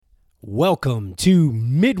Welcome to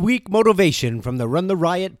Midweek Motivation from the Run the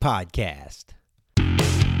Riot podcast.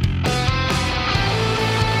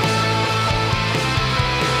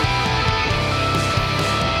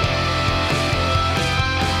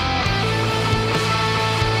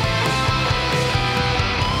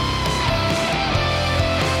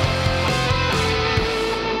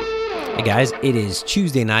 Hey guys, it is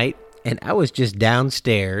Tuesday night, and I was just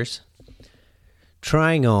downstairs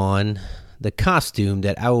trying on the costume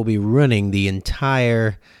that I will be running the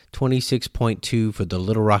entire 26.2 for the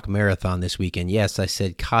Little Rock Marathon this weekend. Yes, I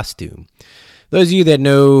said costume. Those of you that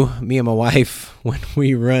know me and my wife, when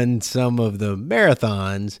we run some of the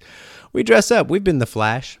marathons, we dress up. We've been the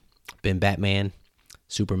Flash, been Batman,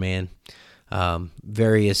 Superman,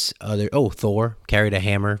 various other, Thor, carried a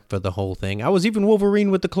hammer for the whole thing. I was even Wolverine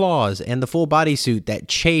with the claws and the full bodysuit that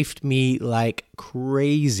chafed me like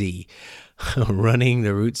crazy running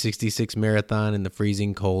the Route 66 marathon in the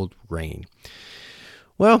freezing cold rain.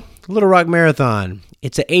 Well, Little Rock Marathon,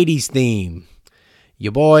 it's an 80s theme.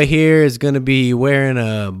 Your boy here is going to be wearing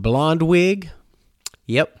a blonde wig.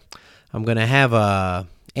 Yep, I'm going to have a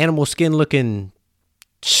animal skin looking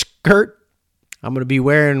skirt. I'm going to be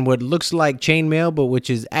wearing what looks like chainmail, but which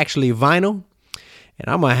is actually vinyl. And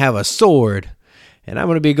I'm going to have a sword. And I'm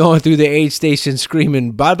going to be going through the aid station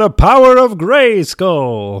screaming, "By the power of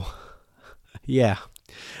Grayskull!" Yeah,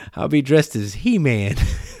 I'll be dressed as He-Man.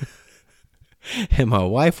 And my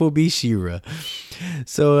wife will be She-Ra.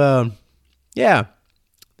 So, yeah,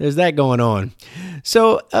 there's that going on.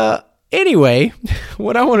 So, anyway,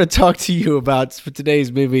 what I want to talk to you about for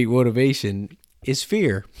today's Midweek Motivation is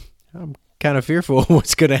fear. I'm kind of fearful of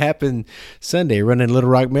what's going to happen Sunday, running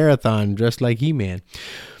Little Rock Marathon dressed like He-Man.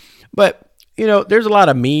 But, you know, there's a lot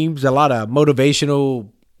of memes, a lot of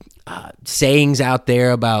motivational sayings out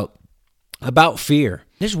there about fear.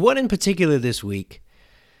 There's one in particular this week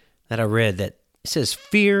that I read that says,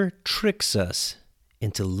 fear tricks us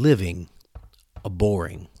into living a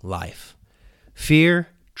boring life. Fear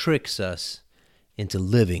tricks us into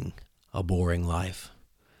living a boring life.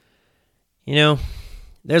 You know,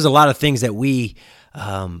 there's a lot of things that we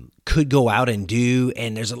could go out and do,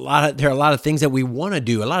 and there are a lot of things that we want to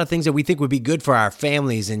do, a lot of things that we think would be good for our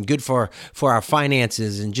families and good for our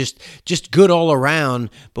finances and just good all around,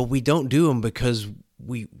 but we don't do them because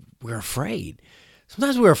we're afraid.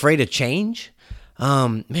 Sometimes we're afraid of change.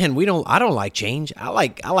 I don't like change. I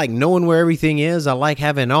like knowing where everything is. I like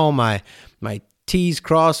having all my T's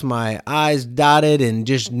crossed, my I's dotted, and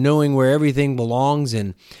just knowing where everything belongs.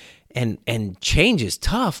 And change is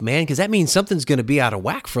tough, man, because that means something's going to be out of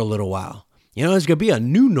whack for a little while. You know, there's going to be a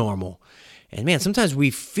new normal. And man, sometimes we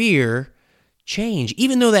fear change,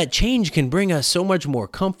 even though that change can bring us so much more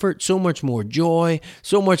comfort, so much more joy,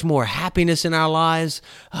 so much more happiness in our lives,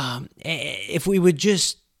 if we would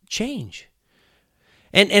just change.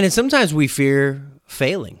 And sometimes we fear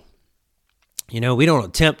failing. You know, we don't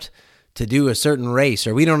attempt to do a certain race,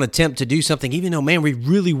 or we don't attempt to do something, even though, man, we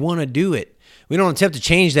really want to do it. We don't attempt to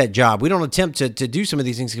change that job. We don't attempt to do some of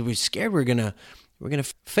these things because we're scared we're gonna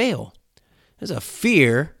fail. There's a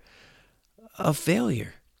fear of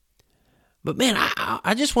failure. But man,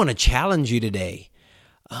 I just want to challenge you today.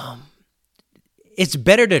 It's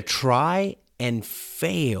better to try and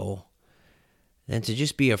fail than to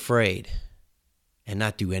just be afraid and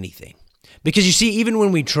not do anything. Because you see, even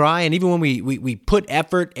when we try and even when we put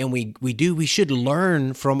effort and we should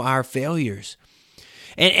learn from our failures.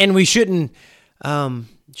 And we shouldn't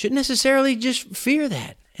necessarily just fear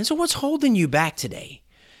that. And so what's holding you back today?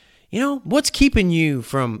 You know, what's keeping you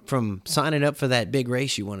from signing up for that big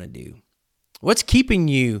race you want to do? What's keeping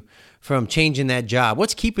you from changing that job?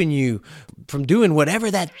 What's keeping you from doing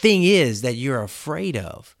whatever that thing is that you're afraid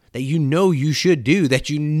of, that you know you should do, that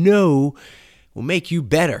you know will make you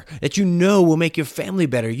better, that you know will make your family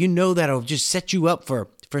better, you know that'll just set you up for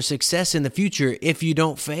success in the future if you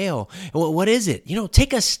don't fail? What is it? You know,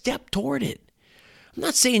 take a step toward it. I'm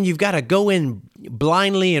not saying you've got to go in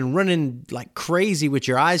blindly and running like crazy with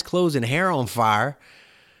your eyes closed and hair on fire,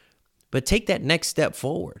 but take that next step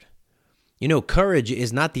forward. You know, courage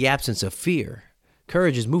is not the absence of fear.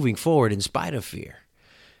 Courage is moving forward in spite of fear.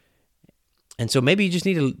 And so maybe you just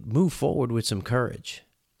need to move forward with some courage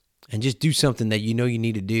and just do something that you know you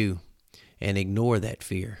need to do and ignore that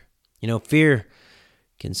fear. You know, fear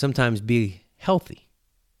can sometimes be healthy.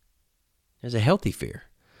 There's a healthy fear.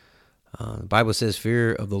 The Bible says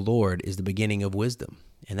fear of the Lord is the beginning of wisdom.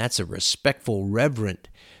 And that's a respectful, reverent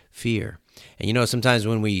fear. And you know, sometimes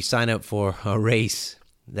when we sign up for a race,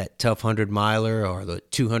 that tough 100-miler or the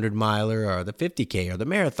 200-miler or the 50K or the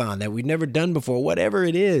marathon that we've never done before, whatever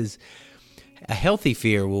it is, a healthy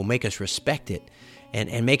fear will make us respect it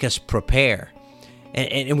and make us prepare.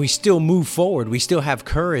 And we still move forward. We still have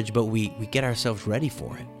courage, but we get ourselves ready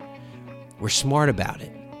for it. We're smart about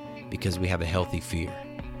it because we have a healthy fear.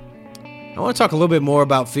 I want to talk a little bit more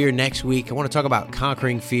about fear next week. I want to talk about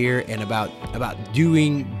conquering fear and about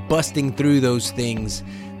busting through those things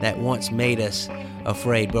that once made us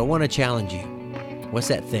afraid. But I want to challenge you. What's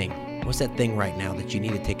that thing? What's that thing right now that you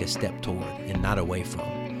need to take a step toward and not away from?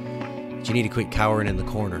 That you need to quit cowering in the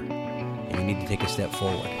corner and you need to take a step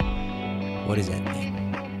forward. What is that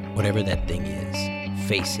thing? Whatever that thing is,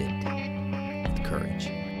 face it with courage.